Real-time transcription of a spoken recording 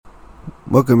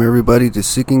Welcome everybody to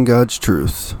Seeking God's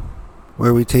Truth,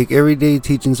 where we take everyday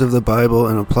teachings of the Bible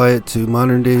and apply it to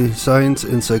modern day science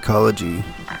and psychology.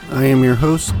 I am your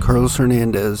host, Carlos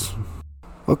Hernandez.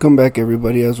 Welcome back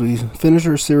everybody as we finish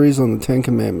our series on the Ten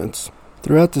Commandments.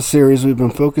 Throughout the series, we've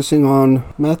been focusing on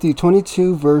Matthew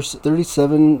 22, verse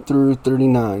 37 through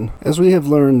 39. As we have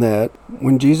learned that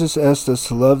when Jesus asked us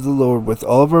to love the Lord with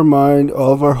all of our mind,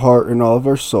 all of our heart, and all of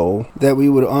our soul, that we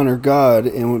would honor God,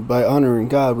 and by honoring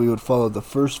God, we would follow the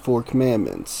first 4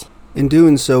 commandments. In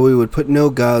doing so, we would put no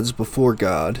gods before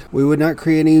God. We would not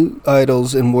create any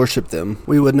idols and worship them.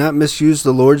 We would not misuse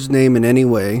the Lord's name in any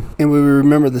way, and we would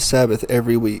remember the Sabbath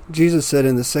every week. Jesus said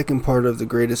in the second part of the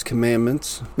greatest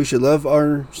commandments, we should love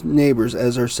our neighbors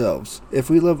as ourselves. If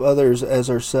we love others as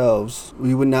ourselves,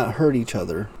 we would not hurt each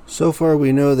other. So far,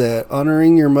 we know that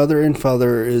honoring your mother and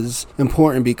father is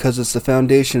important because it's the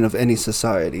foundation of any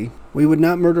society. We would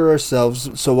not murder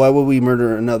ourselves, so why would we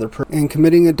murder another person? And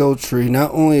committing adultery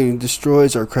not only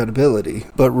destroys our credibility,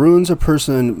 but ruins a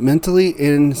person mentally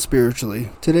and spiritually.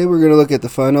 Today we're going to look at the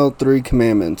final 3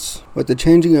 commandments, with the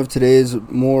changing of today's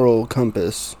moral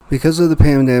compass. Because of the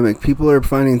pandemic, people are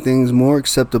finding things more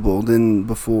acceptable than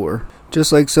before.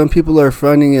 Just like some people are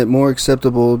finding it more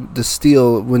acceptable to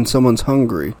steal when someone's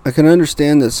hungry. I can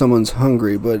understand that someone's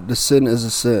hungry, but the sin is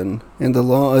a sin, and the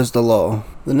law is the law.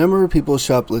 The number of people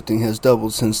shoplifting has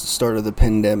doubled since the start of the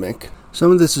pandemic.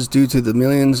 Some of this is due to the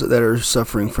millions that are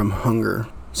suffering from hunger.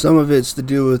 Some of it's to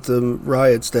do with the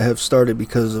riots that have started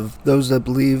because of those that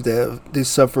believe that they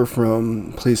suffer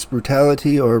from police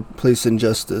brutality or police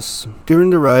injustice. During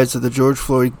the riots of the George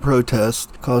Floyd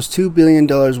protest caused $2 billion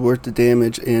worth of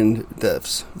damage and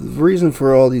deaths. The reason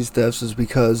for all these deaths is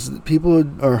because people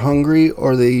are hungry,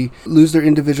 or they lose their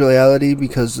individuality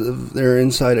because they're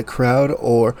inside a crowd,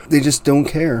 or they just don't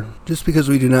care. Just because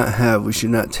we do not have, we should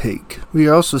not take. We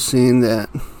are also seeing that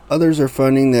others are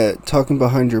finding that talking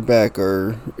behind your back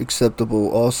are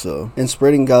acceptable also, and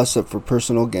spreading gossip for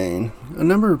personal gain. A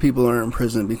number of people are in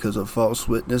prison because of false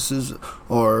witnesses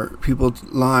or people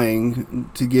lying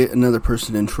to get another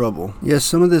person in trouble. Yes,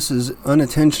 some of this is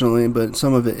unintentionally, but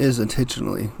some of it is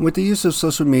intentionally. With the use of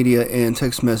social media and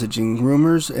text messaging,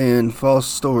 rumors and false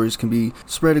stories can be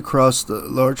spread across the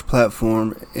large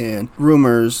platform, and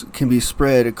rumors can be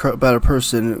spread about a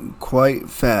person quite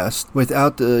fast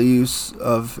without the use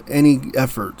of any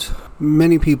effort.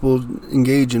 Many people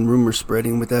engage in rumor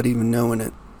spreading without even knowing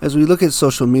it. As we look at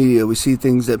social media, we see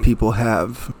things that people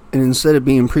have, and instead of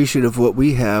being appreciative of what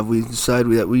we have, we decide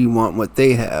that we want what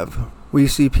they have. We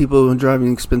see people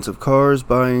driving expensive cars,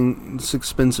 buying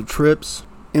expensive trips,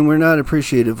 and we're not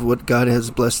appreciative of what God has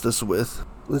blessed us with.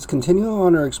 Let's continue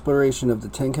on our exploration of the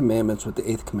 10 Commandments with the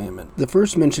 8th commandment. The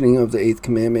first mentioning of the 8th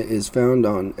commandment is found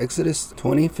on Exodus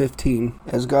 20:15,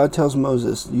 as God tells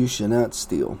Moses, "You shall not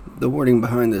steal." The wording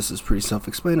behind this is pretty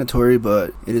self-explanatory,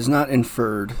 but it is not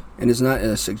inferred and is not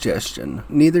a suggestion.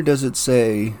 Neither does it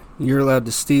say you're allowed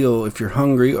to steal if you're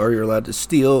hungry, or you're allowed to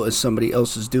steal if somebody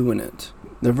else is doing it.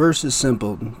 The verse is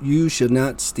simple: you should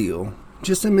not steal.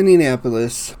 Just in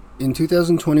Minneapolis, in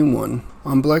 2021,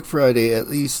 on Black Friday, at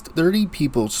least 30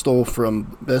 people stole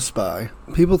from Best Buy.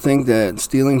 People think that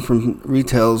stealing from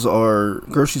retails or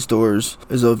grocery stores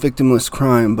is a victimless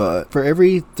crime, but for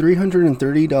every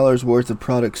 $330 worth of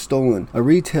products stolen, a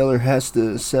retailer has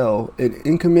to sell an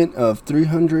increment of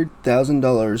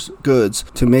 $300,000 goods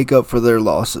to make up for their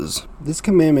losses. This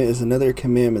commandment is another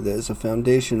commandment that is a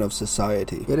foundation of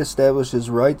society. It establishes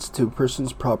rights to a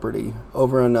person's property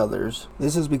over another's.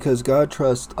 This is because God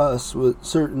trusts us with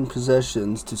certain possessions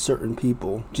to certain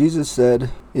people. Jesus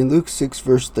said in Luke 6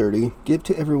 verse 30, "Give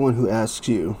to everyone who asks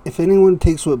you. If anyone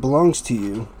takes what belongs to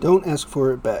you, don't ask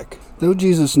for it back." Though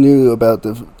Jesus knew about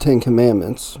the 10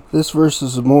 Commandments, this verse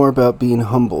is more about being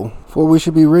humble. For we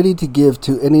should be ready to give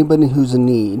to anybody who's in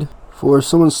need. For if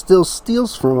someone still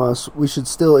steals from us, we should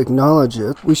still acknowledge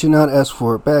it. We should not ask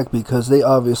for it back because they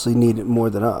obviously need it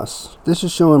more than us. This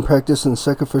is showing practice in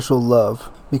sacrificial love,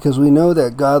 because we know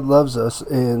that God loves us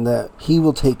and that He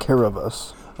will take care of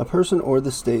us. A person or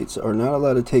the states are not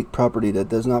allowed to take property that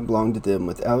does not belong to them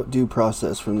without due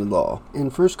process from the law. In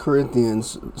 1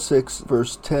 Corinthians 6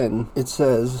 verse 10, it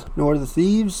says, "Nor the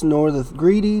thieves, nor the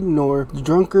greedy, nor the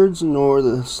drunkards, nor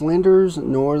the slanderers,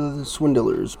 nor the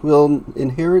swindlers will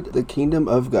inherit the kingdom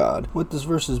of God." What this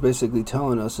verse is basically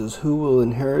telling us is who will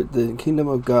inherit the kingdom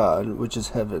of God, which is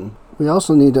heaven. We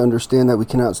also need to understand that we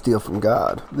cannot steal from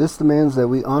God. This demands that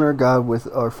we honor God with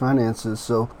our finances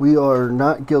so we are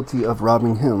not guilty of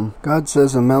robbing Him. God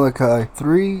says in Malachi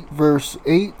 3 verse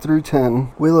 8 through 10,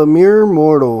 "Will a mere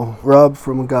mortal rob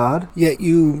from God? Yet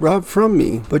you rob from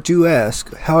me. But you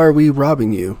ask, how are we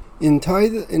robbing you? In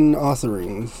tithe and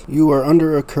offerings, you are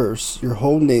under a curse, your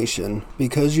whole nation,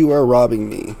 because you are robbing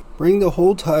me. Bring the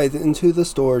whole tithe into the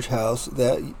storage house,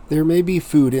 that there may be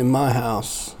food in my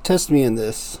house. Test me in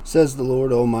this, says the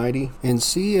Lord Almighty, and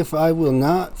see if I will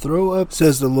not throw up,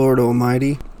 says the Lord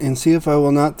Almighty, and see if I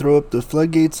will not throw up the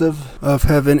floodgates of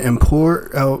heaven and pour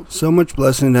out so much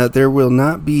blessing that there will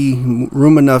not be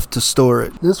room enough to store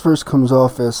it. This verse comes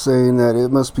off as saying that it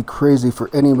must be crazy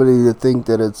for anybody to think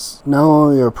that it's not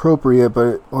only appropriate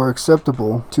or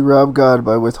acceptable to rob God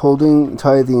by withholding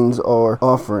tithings or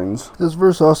offerings. This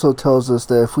verse also tells us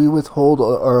that if we withhold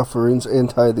our offerings and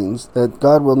tithings, that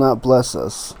God will not bless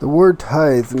us. The word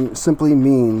tithe simply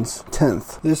means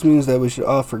tenth. This means that we should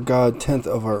offer God tenth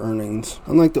of our earnings.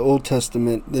 Unlike the Old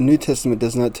Testament, the New Testament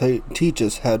does not teach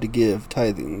us how to give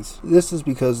tithings. This is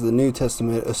because the New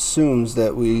Testament assumes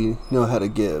that we know how to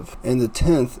give, and the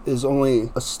tenth is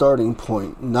only a starting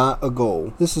point, not a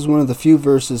goal. This is one of the few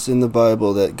verses in the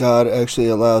Bible that God actually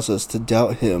allows us to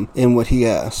doubt Him in what He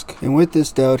asks. And with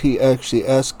this doubt, He actually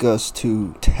asks us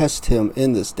to test Him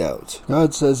in this doubt.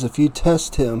 God says if you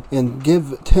test Him and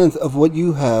give tenth of what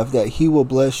you have, that He will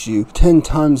bless you 10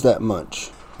 times that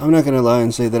much. I'm not going to lie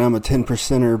and say that I'm a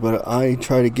 10%er, but I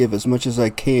try to give as much as I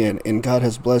can, and God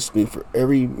has blessed me for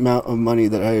every amount of money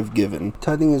that I have given.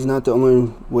 Tithing is not the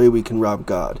only way we can rob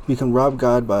God. We can rob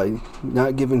God by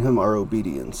not giving Him our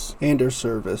obedience and our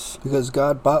service, because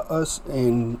God bought us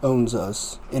and owns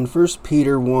us. In 1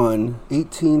 Peter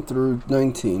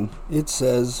 1:18-19, it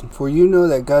says, "For you know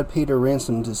that God paid a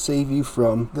ransom to save you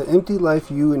from the empty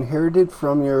life you inherited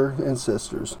from your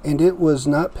ancestors, and it was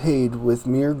not paid with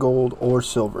mere gold or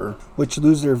silver, which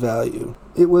lose their value.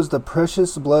 It was the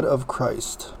precious blood of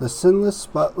Christ, the sinless,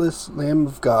 spotless Lamb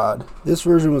of God." This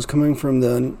version was coming from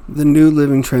the New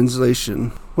Living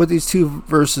Translation. What these two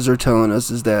verses are telling us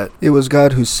is that it was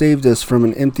God who saved us from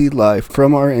an empty life,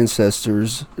 from our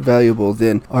ancestors, valuable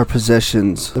than our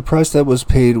possessions. The price that was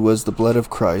paid was the blood of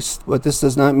Christ. But this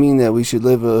does not mean that we should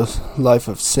live a life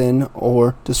of sin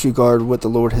or disregard what the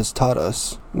Lord has taught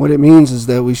us. What it means is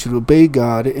that we should obey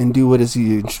God and do what is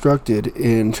He instructed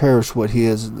and cherish what He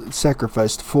has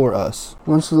sacrificed for us.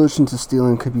 One solution to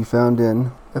stealing could be found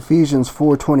in Ephesians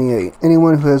 4:28.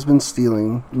 Anyone who has been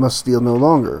stealing must steal no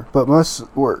longer, but must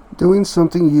work, doing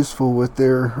something useful with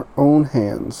their own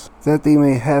hands, that they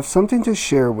may have something to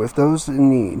share with those in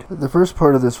need. The first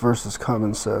part of this verse is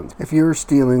common sense. If you are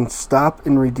stealing, stop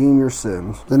and redeem your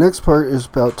sins. The next part is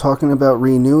about talking about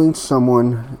renewing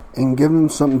someone and giving them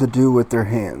something to do with their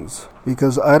hands,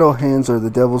 because idle hands are the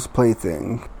devil's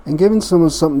plaything. And giving someone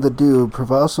something to do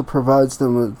also provides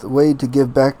them with a way to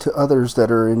give back to others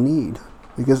that are in need,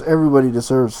 because everybody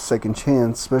deserves a second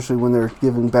chance, especially when they're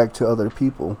giving back to other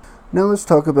people. Now let's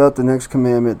talk about the next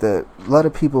commandment that a lot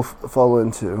of people fall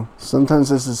into. Sometimes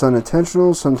this is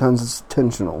unintentional, sometimes it's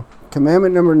intentional.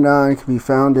 Commandment number 9 can be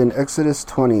found in Exodus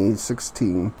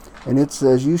 20:16, and it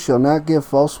says, "You shall not give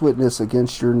false witness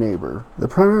against your neighbor." The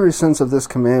primary sense of this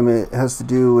commandment has to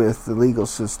do with the legal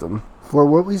system. For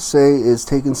what we say is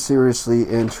taken seriously,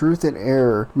 and truth and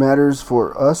error matters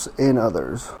for us and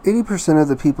others. 80% of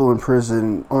the people in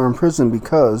prison are in prison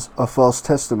because of false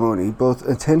testimony, both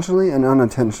intentionally and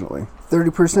unintentionally.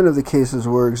 30% of the cases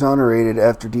were exonerated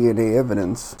after DNA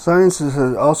evidence. Science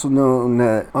has also known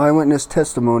that eyewitness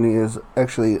testimony is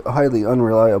actually highly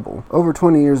unreliable. Over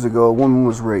 20 years ago, a woman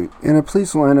was raped. In a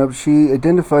police lineup, she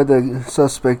identified the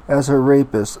suspect as her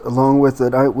rapist, along with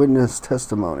an eyewitness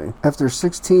testimony. After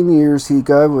 16 years, the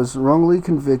guy was wrongly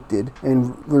convicted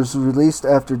and was released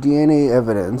after DNA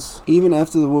evidence. Even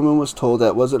after the woman was told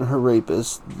that wasn't her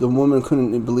rapist, the woman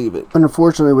couldn't believe it.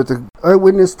 Unfortunately, with the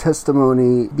eyewitness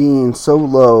testimony being so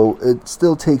low, it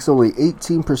still takes only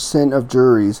 18% of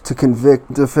juries to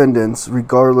convict defendants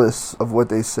regardless of what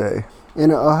they say. In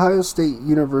Ohio State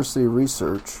University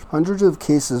research, hundreds of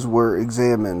cases were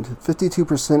examined.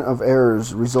 52% of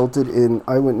errors resulted in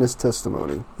eyewitness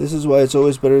testimony. This is why it's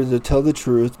always better to tell the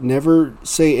truth, never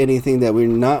say anything that we're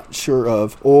not sure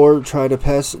of, or try to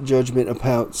pass judgment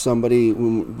about somebody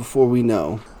before we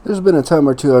know. There's been a time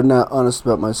or two I'm not honest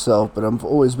about myself, but I've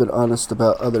always been honest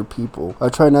about other people. I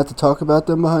try not to talk about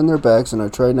them behind their backs, and I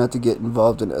try not to get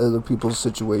involved in other people's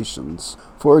situations.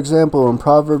 For example, in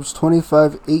Proverbs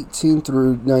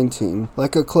 25:18-19,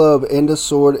 "Like a club and a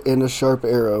sword and a sharp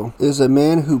arrow is a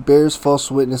man who bears false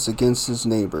witness against his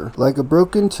neighbor. Like a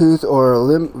broken tooth or a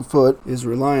limp foot is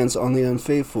reliance on the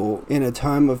unfaithful in a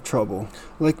time of trouble."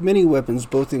 Like many weapons,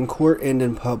 both in court and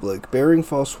in public, bearing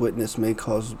false witness may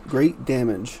cause great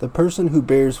damage. The person who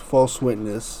bears false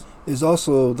witness is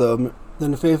also the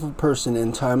than a faithful person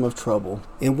in time of trouble.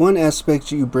 In one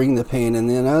aspect you bring the pain, and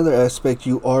in another aspect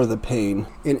you are the pain.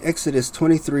 In Exodus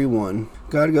 23:1,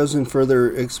 God goes in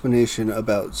further explanation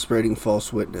about spreading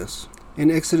false witness. In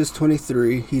Exodus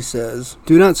 23, he says,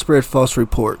 "Do not spread false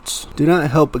reports. Do not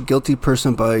help a guilty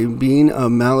person by being a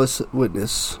malice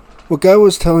witness." What God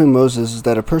was telling Moses is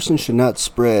that a person should not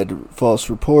spread false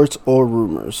reports or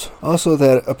rumors. Also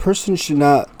that a person should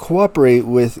not cooperate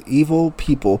with evil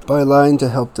people by lying to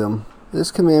help them.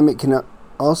 This commandment cannot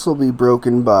also be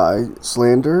broken by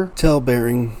slander,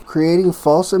 tale-bearing, creating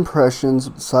false impressions,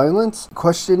 silence,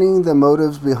 questioning the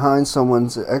motives behind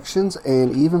someone's actions,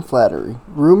 and even flattery.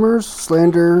 Rumors,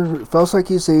 slander, false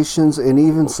accusations, and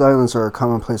even silence are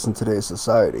commonplace in today's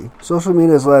society. Social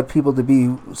media has allowed people to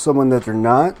be someone that they're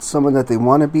not, someone that they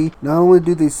want to be. Not only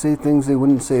do they say things they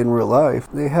wouldn't say in real life,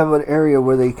 they have an area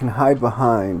where they can hide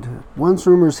behind. Once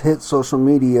rumors hit social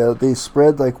media, they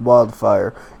spread like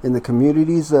wildfire in the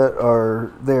communities that are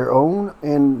their own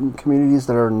and communities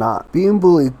that are not. Being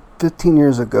bullied 15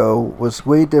 years ago was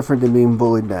way different than being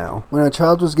bullied now. When a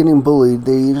child was getting bullied,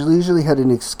 they usually had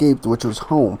an escape, which was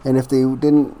home. And if the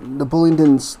bullying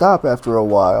didn't stop after a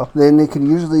while, then they could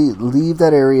usually leave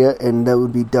that area and that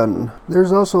would be done.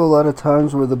 There's also a lot of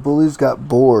times where the bullies got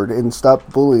bored and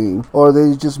stopped bullying, or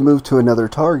they just moved to another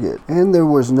target, and there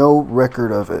was no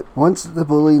record of it. Once the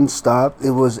bullying stopped,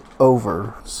 it was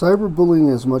over.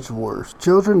 Cyberbullying is much worse.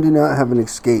 Children do not have an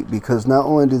escape because not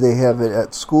only do they have it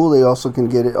at school, they also can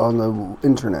get it on the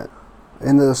internet.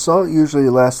 And the assault usually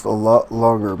lasts a lot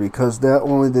longer because not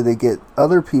only do they get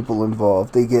other people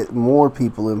involved, they get more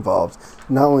people involved,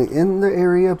 not only in the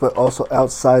area but also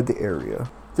outside the area.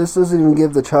 This doesn't even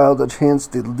give the child a chance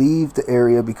to leave the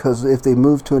area, because if they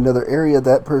move to another area,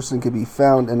 that person could be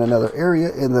found in another area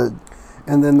and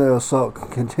then the assault can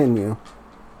continue.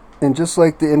 And just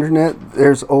like the internet,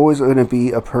 there's always going to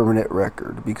be a permanent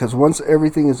record, because once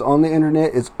everything is on the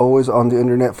internet, it's always on the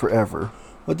internet forever.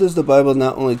 What does the Bible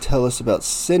not only tell us about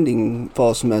sending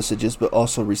false messages, but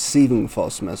also receiving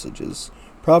false messages?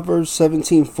 Proverbs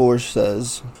 17:4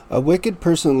 says, "A wicked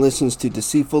person listens to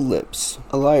deceitful lips.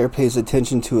 A liar pays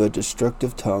attention to a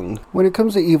destructive tongue." When it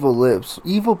comes to evil lips,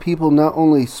 evil people not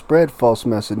only spread false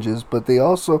messages, but they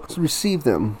also receive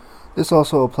them. This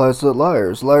also applies to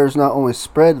liars. Liars not only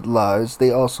spread lies, they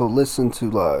also listen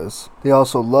to lies. They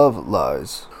also love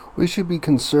lies. We should be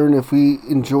concerned if we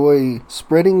enjoy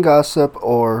spreading gossip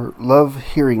or love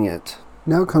hearing it.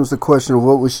 Now comes the question of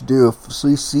what we should do if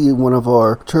we see one of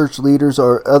our church leaders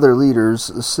or other leaders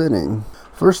sinning.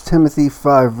 1 Timothy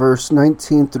 5 verse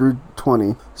 19 through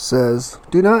 20 says,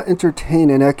 "Do not entertain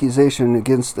an accusation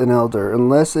against an elder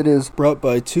unless it is brought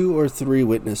by 2 or 3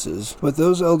 witnesses. But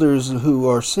those elders who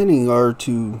are sinning are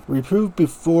to reprove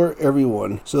before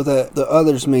everyone, so that the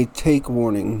others may take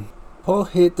warning." Paul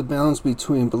hit the balance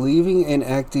between believing and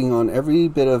acting on every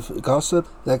bit of gossip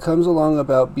that comes along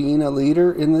about being a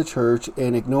leader in the church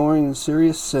and ignoring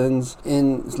serious sins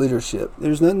in leadership.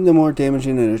 There's nothing more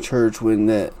damaging in a church when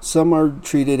that some are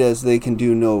treated as they can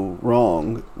do no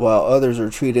wrong, while others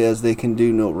are treated as they can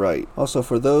do no right. Also,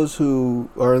 for those who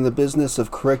are in the business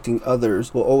of correcting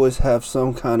others will always have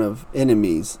some kind of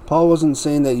enemies. Paul wasn't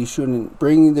saying that you shouldn't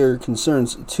bring their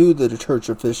concerns to the church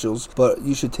officials, but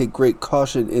you should take great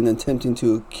caution in attempting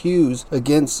to accuse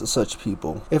against such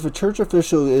people. If a church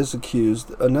official is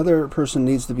accused, another person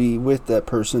needs to be with that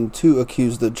person to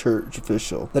accuse the church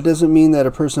official. That doesn't mean that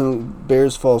a person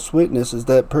bears false witness, as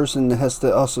that person has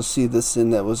to also see the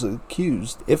sin that was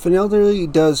accused. If an elderly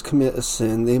does commit a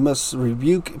sin, they must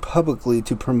rebuke publicly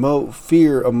to promote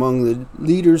fear among the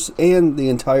leaders and the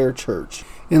entire church.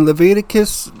 In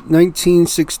Leviticus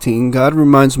 19:16, God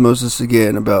reminds Moses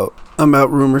again about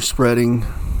rumor spreading.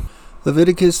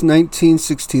 Leviticus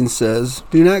 19:16 says,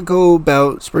 "Do not go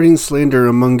about spreading slander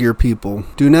among your people.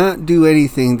 Do not do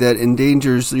anything that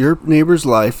endangers your neighbor's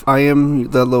life. I am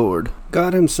the Lord."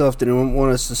 God himself didn't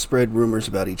want us to spread rumors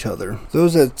about each other.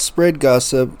 Those that spread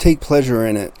gossip take pleasure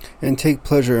in it, and take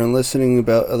pleasure in listening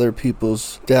about other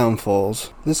people's downfalls.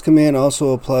 This command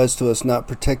also applies to us not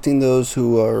protecting those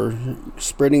who are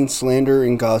spreading slander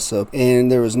and gossip,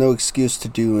 and there is no excuse to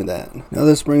do that. Now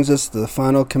this brings us to the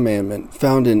final commandment,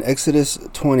 found in Exodus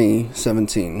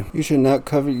 20:17. "You should not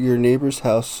covet your neighbor's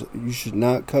house. You should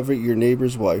not covet your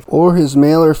neighbor's wife, or his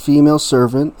male or female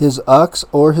servant, his ox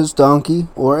or his donkey,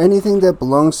 or anything that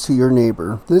belongs to your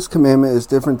neighbor." This commandment is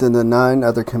different than the 9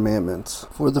 other commandments.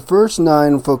 For the first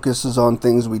 9 focuses on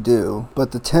things we do,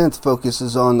 but the 10th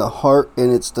focuses on the heart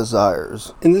and its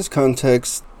desires. In this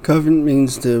context, Covet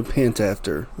means to pant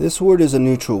after. This word is a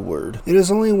neutral word. It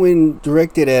is only when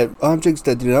directed at objects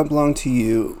that do not belong to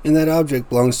you, and that object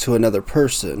belongs to another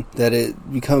person, that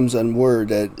it becomes a word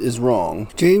that is wrong.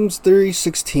 James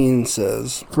 3:16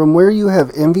 says, "From where you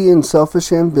have envy and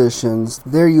selfish ambitions,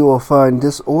 there you will find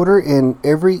disorder and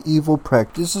every evil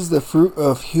practice." This is the fruit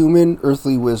of human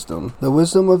earthly wisdom. The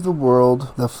wisdom of the world,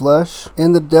 the flesh,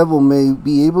 and the devil may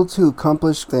be able to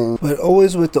accomplish things, but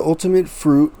always with the ultimate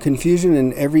fruit, confusion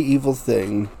in every evil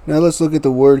thing. Now let's look at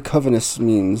the word covetous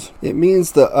means. It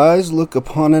means the eyes look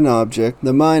upon an object,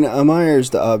 the mind admires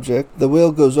the object, the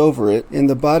will goes over it, and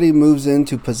the body moves in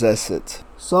to possess it.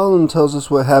 Solomon tells us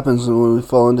what happens when we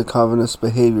fall into covetous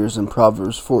behaviors in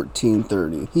Proverbs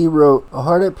 14:30. He wrote, "A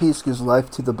heart at peace gives life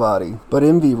to the body, but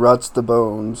envy rots the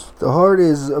bones." The heart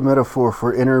is a metaphor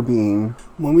for inner being.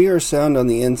 When we are sound on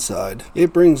the inside,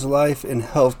 it brings life and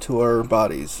health to our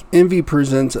bodies. Envy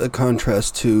presents a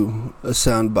contrast to a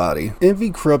sound body.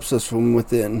 Envy corrupts us from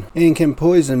within and can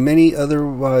poison many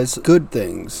otherwise good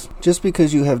things. Just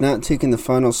because you have not taken the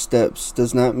final steps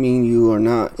does not mean you are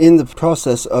not in the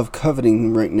process of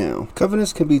coveting right now.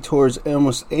 Covetous can be towards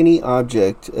almost any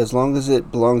object as long as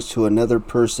it belongs to another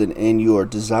person and you are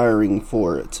desiring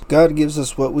for it. God gives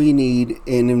us what we need,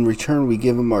 and in return we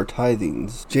give him our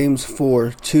tithings. James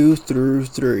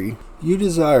 4:2-3. You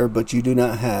desire, but you do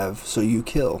not have, so you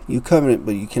kill. You covet,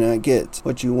 but you cannot get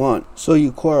what you want, so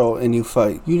you quarrel and you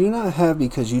fight. You do not have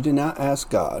because you did not ask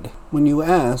God. When you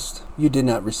asked, you did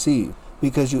not receive,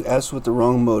 because you asked with the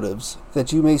wrong motives,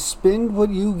 that you may spend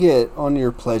what you get on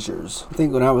your pleasures. I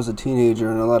think when I was a teenager,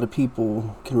 and a lot of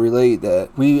people can relate, that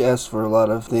we asked for a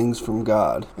lot of things from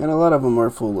God, and a lot of them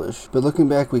are foolish. But looking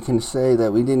back, we can say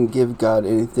that we didn't give God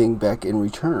anything back in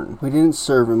return. We didn't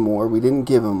serve him more, we didn't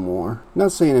give him more.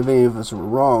 Not saying if any of us were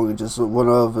wrong, it's just one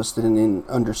of us didn't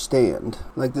understand.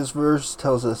 Like this verse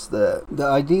tells us that the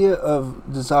idea of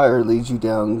desire leads you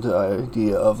down to the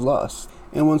idea of lust.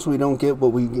 And once we don't get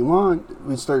what we want,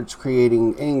 we start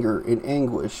creating anger and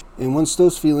anguish. And once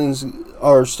those feelings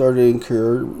are started to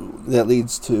occur, that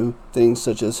leads to things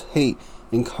such as hate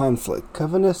and conflict.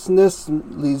 Covetousness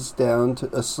leads down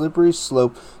a slippery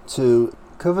slope to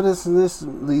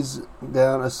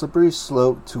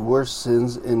worse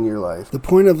sins in your life. The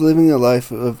point of living a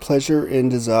life of pleasure and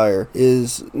desire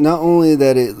is not only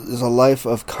that it is a life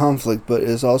of conflict, but it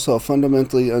is also a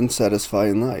fundamentally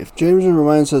unsatisfying life. James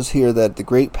reminds us here that the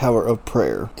great power of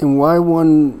prayer, and why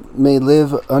one may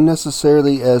live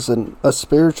unnecessarily as a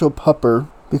spiritual pauper,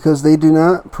 because they do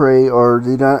not pray or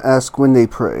do not ask when they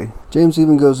pray. James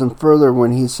even goes in further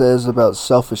when he says about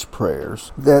selfish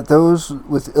prayers, that those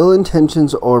with ill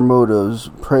intentions or motives,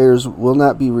 prayers will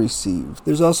not be received.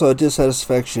 There's also a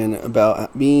dissatisfaction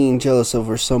about being jealous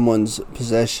over someone's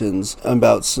possessions,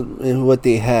 about what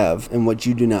they have and what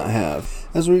you do not have.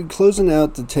 As we're closing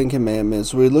out the Ten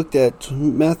Commandments, we looked at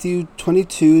Matthew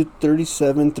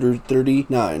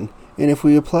 22:37-39. And if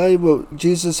we apply what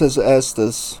Jesus has asked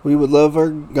us, we would love our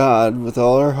God with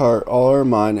all our heart, all our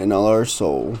mind, and all our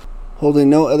soul, holding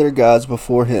no other gods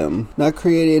before him, not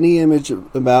create any image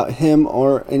about him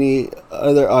or any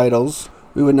other idols.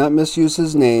 We would not misuse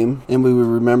his name, and we would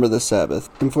remember the Sabbath.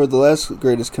 And for the last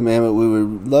greatest commandment, we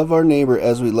would love our neighbor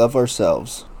as we love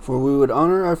ourselves. For we would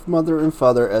honor our mother and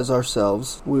father as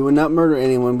ourselves. We would not murder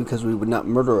anyone because we would not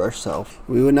murder ourselves.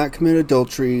 We would not commit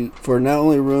adultery, for it not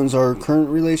only ruins our current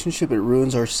relationship, it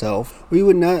ruins ourselves. We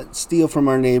would not steal from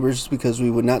our neighbors because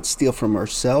we would not steal from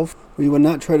ourselves. We would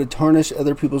not try to tarnish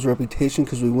other people's reputation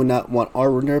because we would not want our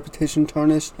reputation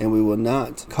tarnished, and we will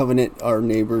not covenant our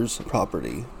neighbor's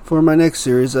property. For my next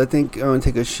series, I think I want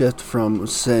to take a shift from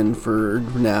sin for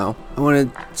now. I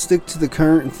want to stick to the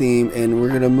current theme, and we're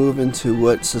going to move into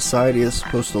what society is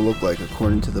supposed to look like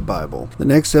according to the Bible. The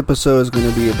next episode is going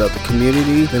to be about the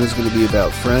community, then it's going to be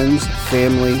about friends,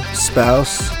 family,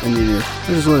 spouse, and your. I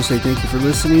just want to say thank you for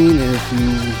listening, and if you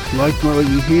liked what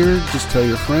you hear, just tell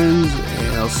your friends,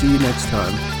 and I'll see you next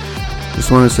time.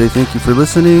 Just want to say thank you for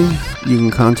listening. You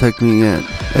can contact me at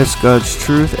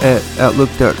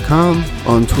sgodstruth@outlook.com,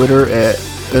 on Twitter at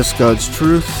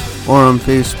sgodstruth, or on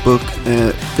Facebook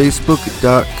at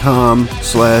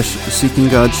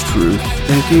facebook.com/seekinggodstruth.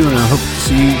 Thank you, and I hope to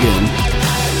see you again.